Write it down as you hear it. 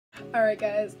Alright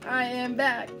guys, I am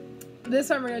back. This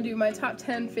time we're going to do my top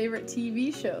 10 favorite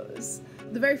TV shows.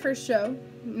 The very first show,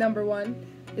 number 1,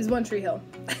 is One Tree Hill.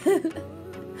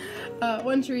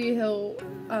 One Tree Hill,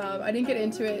 I didn't get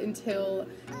into it until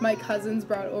my cousins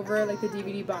brought over like the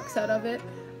DVD box set of it.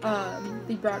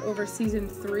 They brought over season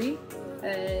 3,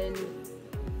 and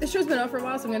this show's been out for a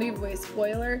while, so I'm going to give away a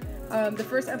spoiler. The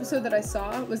first episode that I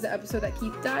saw was the episode that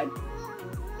Keith died,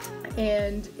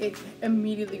 and it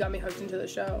immediately got me hooked into the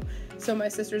show. So my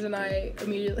sisters and I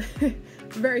immediately,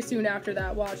 very soon after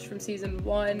that, watched from season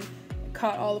 1,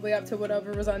 caught all the way up to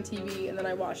whatever was on TV, and then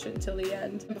I watched it until the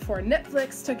end. Before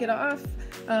Netflix took it off,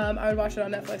 I would watch it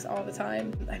on Netflix all the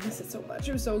time. I miss it so much.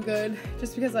 It was so good.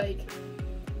 Just because, like,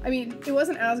 I mean, it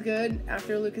wasn't as good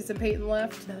after Lucas and Peyton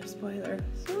left. Another spoiler.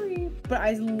 Sorry. But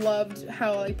I loved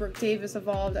how, like, Brooke Davis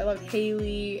evolved. I loved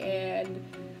Haley, and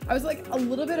I was like a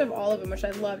little bit of all of them, which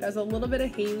I loved. I was a little bit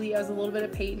of Haley, I was a little bit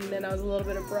of Peyton, and I was a little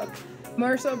bit of Brooke.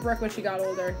 More so Brooke when she got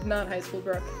older, not high school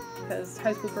Brooke, because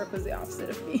high school Brooke was the opposite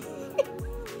of me.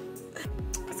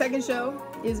 Second show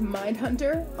is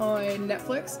Mindhunter on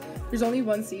Netflix. There's only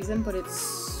 1 season, but it's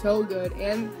so good.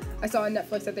 And I saw on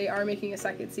Netflix that they are making a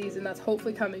 2nd season that's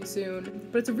hopefully coming soon.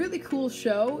 But it's a really cool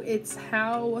show. It's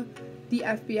how the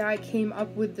FBI came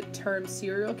up with the term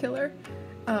serial killer.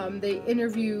 They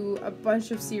interview a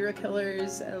bunch of serial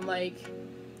killers, and like,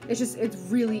 it's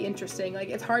really interesting. Like,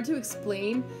 it's hard to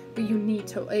explain, but you need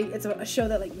to, like, it's a show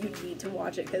that, like, you need to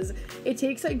watch it, because it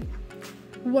takes like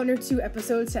 1 or 2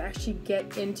 episodes to actually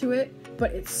get into it,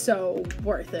 but it's so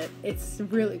worth it. It's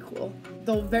really cool.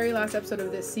 The very last episode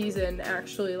of this season,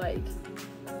 actually, like,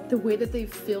 the way that they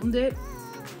filmed it,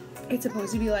 it's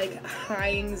supposed to be like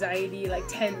high anxiety, like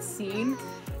tense scene,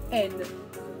 and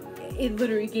it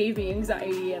literally gave me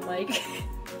anxiety, and like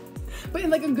but in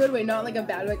like a good way, not like a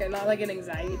bad way, like not like an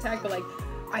anxiety attack, but like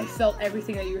I felt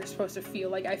everything that you were supposed to feel.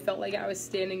 Like, I felt like I was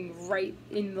standing right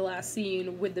in the last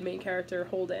scene with the main character,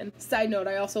 Holden. Side note,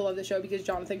 I also love the show because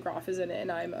Jonathan Groff is in it,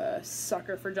 and I'm a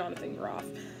sucker for Jonathan Groff.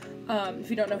 If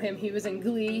you don't know him, he was in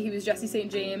Glee, he was Jesse St.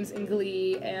 James in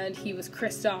Glee, and he was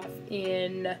Kristoff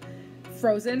in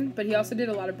Frozen, but he also did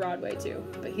a lot of Broadway too.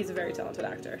 But he's a very talented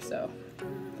actor, so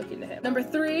look into him. Number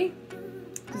 3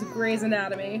 is Grey's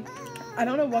Anatomy. I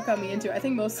don't know what got me into it. I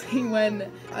think mostly when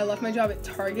I left my job at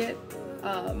Target,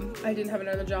 I didn't have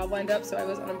another job lined up, so I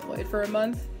was unemployed for a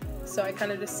month. So I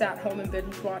kind of just sat home and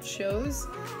binge watched shows,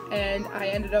 and I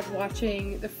ended up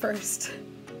watching the first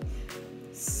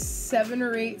 7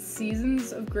 or 8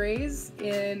 seasons of Grey's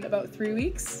in about 3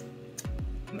 weeks.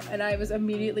 And I was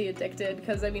immediately addicted,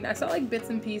 because I mean, I saw like bits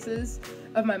and pieces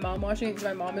of my mom watching it, because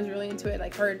my mom was really into it, and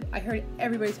I heard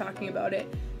everybody talking about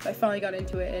it, so I finally got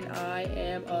into it, and I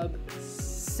am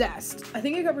obsessed. I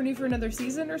think it got renewed for another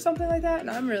season or something like that, and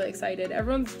I'm really excited.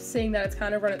 Everyone's saying that it's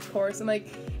kind of run its course, and like,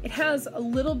 it has a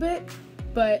little bit,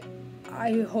 but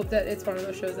I hope that it's one of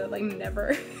those shows that like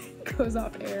never goes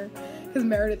off air, because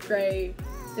Meredith Grey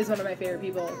is one of my favorite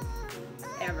people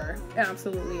ever.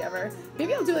 Absolutely ever.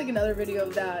 Maybe I'll do like another video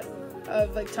of that,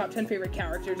 of like top 10 favorite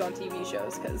characters on TV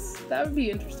shows, because that would be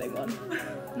an interesting one.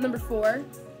 Number 4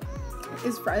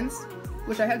 is Friends,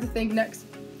 which I have to thank Netflix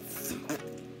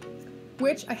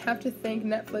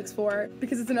for,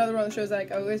 because it's another one of the shows that,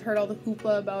 like, I always heard all the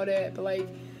hoopla about it, but like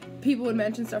people would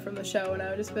mention stuff from the show, and I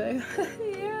would just be like,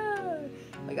 yeah,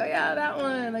 like, oh yeah, that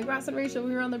one, like Ross and Rachel,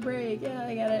 we were on the break, yeah,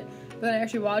 I get it. But then I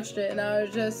actually watched it, and I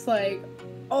was just like,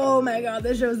 oh my god,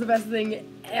 this show is the best thing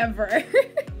ever.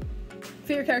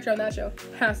 Favorite character on that show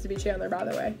has to be Chandler, by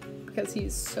the way, because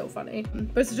he's so funny.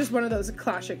 But it's just one of those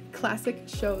classic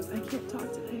shows. I can't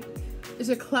talk today. It's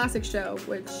a classic show,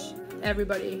 which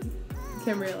everybody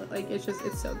can really, like, it's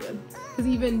so good. Because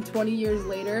even 20 years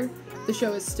later, the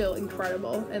show is still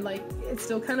incredible, and like, it's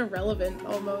still kind of relevant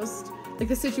almost. Like,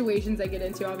 the situations they get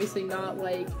into, obviously not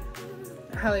like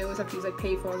how they always have to use like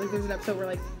payphones. Like, there's an episode where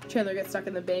like Chandler gets stuck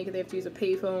in the bank and they have to use a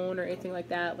payphone or anything like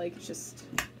that. Like, it's just,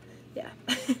 yeah.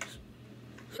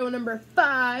 Show number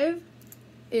 5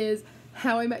 is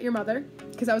How I Met Your Mother,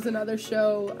 because that was another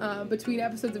show between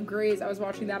episodes of Grey's. I was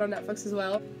watching that on Netflix as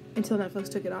well, until Netflix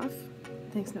took it off.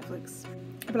 Thanks, Netflix.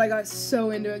 But I got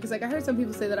so into it, because like, I heard some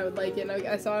people say that I would like it, and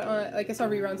I saw it on, like, I saw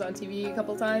reruns on TV a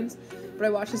couple times, but I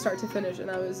watched it start to finish, and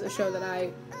that was a show that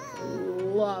I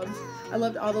loved. I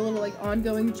loved all the little like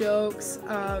ongoing jokes,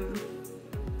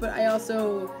 but I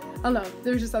also, I don't know,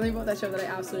 there was just something about that show that I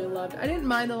absolutely loved. I didn't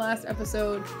mind the last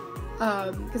episode,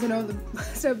 because I know the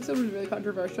last episode was really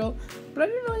controversial, but I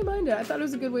didn't really mind it. I thought it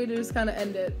was a good way to just kind of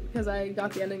end it, because I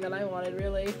got the ending that I wanted,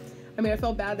 really. I mean, I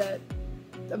felt bad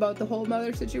about the whole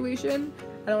mother situation.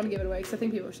 I don't want to give it away, because I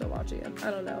think people are still watching it.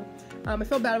 I don't know. I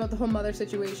felt bad about the whole mother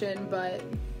situation, but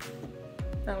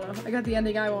I don't know. I got the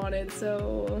ending I wanted,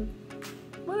 so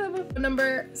whatever.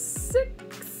 Number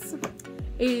 6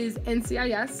 is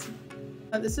NCIS.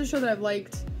 This is a show that I've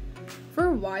liked for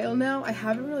a while now. I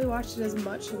haven't really watched it as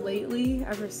much lately,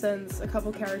 ever since a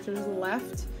couple characters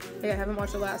left. Like, I haven't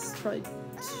watched the last probably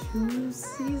 2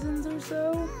 seasons or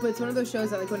so. But it's one of those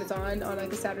shows that, like, when it's on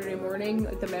like a Saturday morning,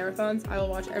 like the marathons, I will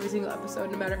watch every single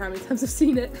episode no matter how many times I've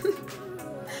seen it.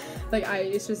 Like,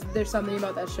 it's just, there's something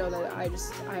about that show that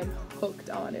I'm hooked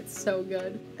on. It's so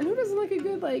good. And who doesn't like a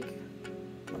good, like,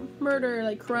 murder,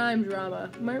 like, crime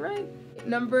drama? Am I right?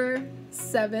 Number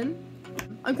 7.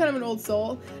 I'm kind of an old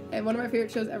soul, and one of my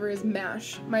favorite shows ever is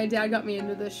MASH. My dad got me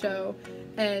into this show,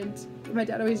 and my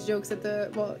dad always jokes at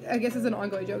well, I guess it's an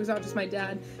ongoing joke, it's not just my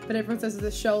dad, but everyone says that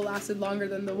the show lasted longer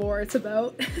than the war it's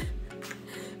about.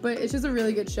 But it's just a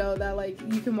really good show that, like,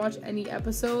 you can watch any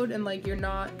episode and, like, you're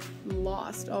not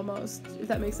lost, almost, if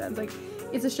that makes sense. Like,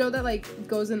 it's a show that, like,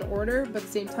 goes in order, but at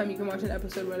the same time you can watch an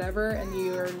episode whenever and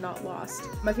you're not lost.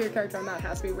 My favorite character on that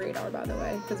has to be Radar, by the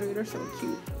way, because Radar's so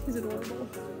cute. He's adorable.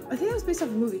 I think that was based off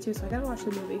a movie, too, so I gotta watch the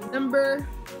movie. Number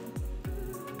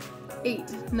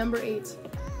 8.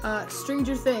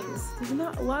 Stranger Things. There's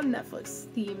not a lot of Netflix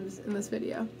themes in this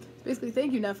video. Basically,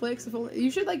 thank you, Netflix. If only,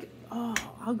 you should, like, oh,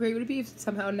 how great would it be if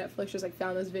somehow Netflix just, like,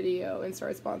 found this video and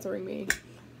started sponsoring me?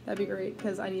 That'd be great,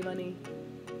 because I need money.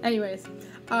 Anyways,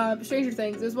 Stranger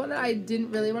Things. There's one that I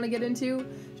didn't really want to get into,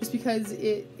 just because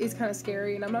it is kind of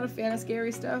scary, and I'm not a fan of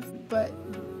scary stuff, but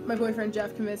my boyfriend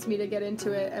Jeff convinced me to get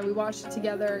into it, and we watched it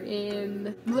together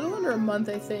in a little under a month,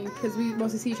 I think, because we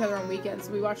mostly see each other on weekends.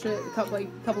 So we watched it a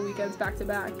couple weekends back to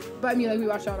back. But I mean, like, we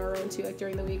watched it on our own too, like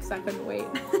during the week, so I couldn't wait.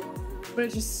 But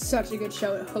it's just such a good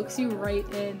show. It hooks you right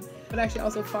in. But actually,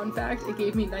 also, fun fact, it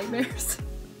gave me nightmares.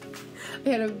 I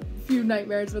had a few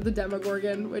nightmares with the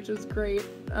Demogorgon, which was great.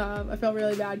 I felt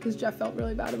really bad because Jeff felt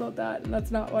really bad about that, and that's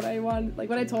not what I wanted. Like,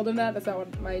 when I told him that, that's not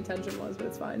what my intention was, but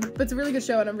it's fine. But it's a really good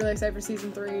show, and I'm really excited for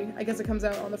season 3. I guess it comes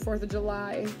out on the 4th of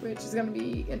July, which is going to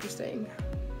be interesting,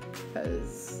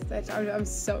 because I'm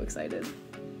so excited.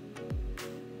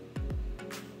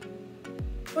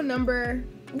 Oh, number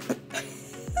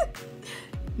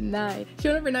 9.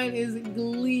 Show number 9 is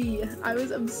Glee. I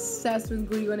was obsessed with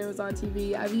Glee when it was on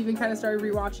TV. I've even kind of started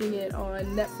rewatching it on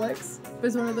Netflix. But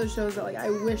it's one of those shows that, like, I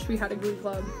wish we had a Glee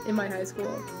club in my high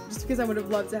school. Just because I would have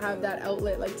loved to have that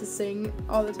outlet, like, to sing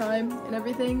all the time and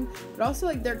everything. But also,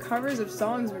 like, their covers of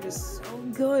songs were just so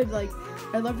good. Like,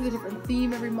 I loved the different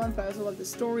theme every month, but I also loved the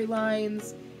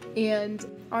storylines. And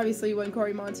obviously, when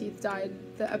Corey Monteith died,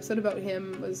 the episode about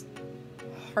him was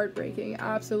heartbreaking,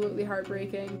 absolutely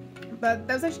heartbreaking. But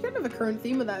that was actually kind of a current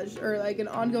theme of that, or like an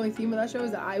ongoing theme of that show,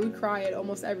 is that I would cry at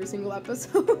almost every single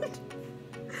episode.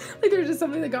 Like, there's just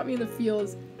something that got me in the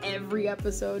feels every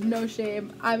episode. No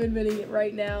shame, I'm admitting it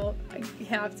right now. I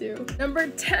have to. Number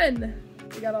 10.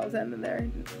 We got all 10 in there.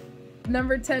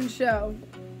 Number 10 show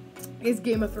is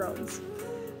Game of Thrones.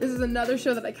 This is another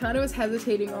show that I kind of was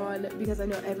hesitating on because I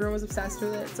know everyone was obsessed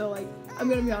with it. So, like, I'm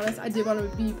gonna be honest, I did want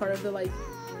to be part of the, like,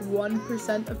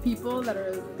 1% of people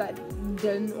that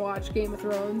didn't watch Game of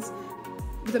Thrones.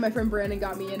 But then my friend Brandon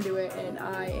got me into it, and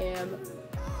I am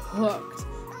hooked.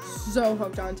 So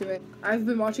hooked onto it. I've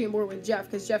been watching it more with Jeff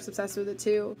because Jeff's obsessed with it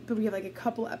too. But we have like a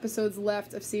couple episodes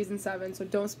left of season 7, so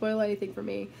don't spoil anything for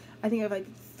me. I think I have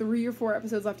like 3 or 4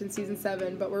 episodes left in season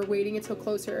 7, but we're waiting until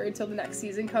the next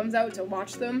season comes out to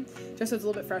watch them, just so it's a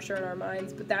little bit fresher in our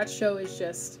minds. But that show is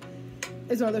just,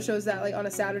 it's one of those shows that, like, on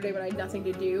a Saturday when I had nothing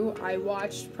to do, I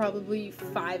watched probably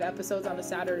 5 episodes on a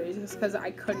Saturday just because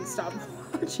I couldn't stop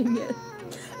watching it.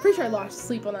 Pretty sure I lost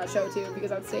sleep on that show too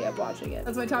because I'd stay up watching it.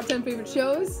 That's my top 10 favorite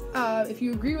shows. If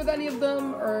you agree with any of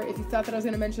them, or if you thought that I was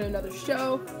going to mention another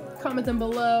show, comment them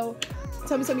below.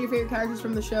 Tell me some of your favorite characters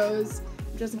from the shows,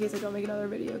 just in case I don't make another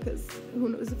video, because who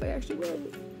knows if I actually will.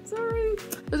 Sorry.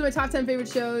 Those are my top 10 favorite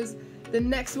shows. The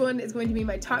next one is going to be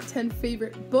my top 10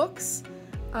 favorite books.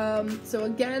 So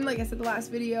again, like I said in the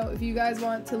last video, if you guys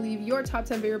want to leave your top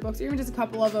 10 favorite books, or even just a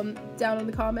couple of them down in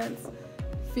the comments,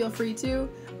 feel free to.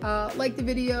 Like the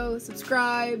video,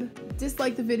 subscribe,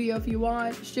 dislike the video if you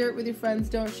want, share it with your friends,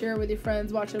 don't share it with your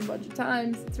friends, watch it a bunch of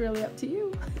times, it's really up to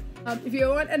you. If you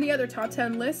want any other top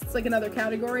 10 lists, like another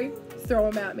category, throw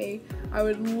them at me. I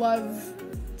would love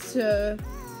to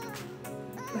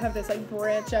have this, like,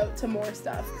 branch out to more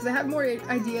stuff, because I have more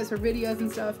ideas for videos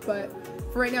and stuff, but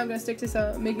for right now I'm going to stick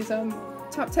to making some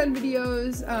top 10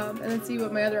 videos, and then see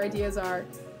what my other ideas are,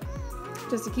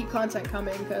 just to keep content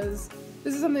coming, because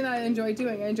this is something that I enjoy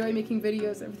doing. I enjoy making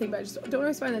videos and everything, but I just don't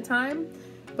always find the time.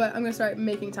 But I'm going to start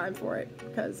making time for it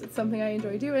because it's something I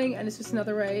enjoy doing, and it's just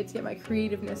another way to get my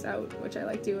creativeness out, which I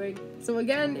like doing. So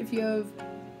again, if you have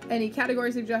Any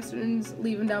category suggestions,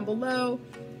 leave them down below.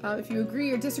 If you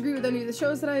agree or disagree with any of the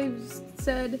shows that I've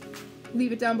said,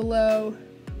 leave it down below.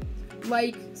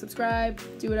 Like, subscribe,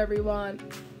 do whatever you want.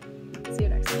 See you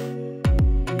next time.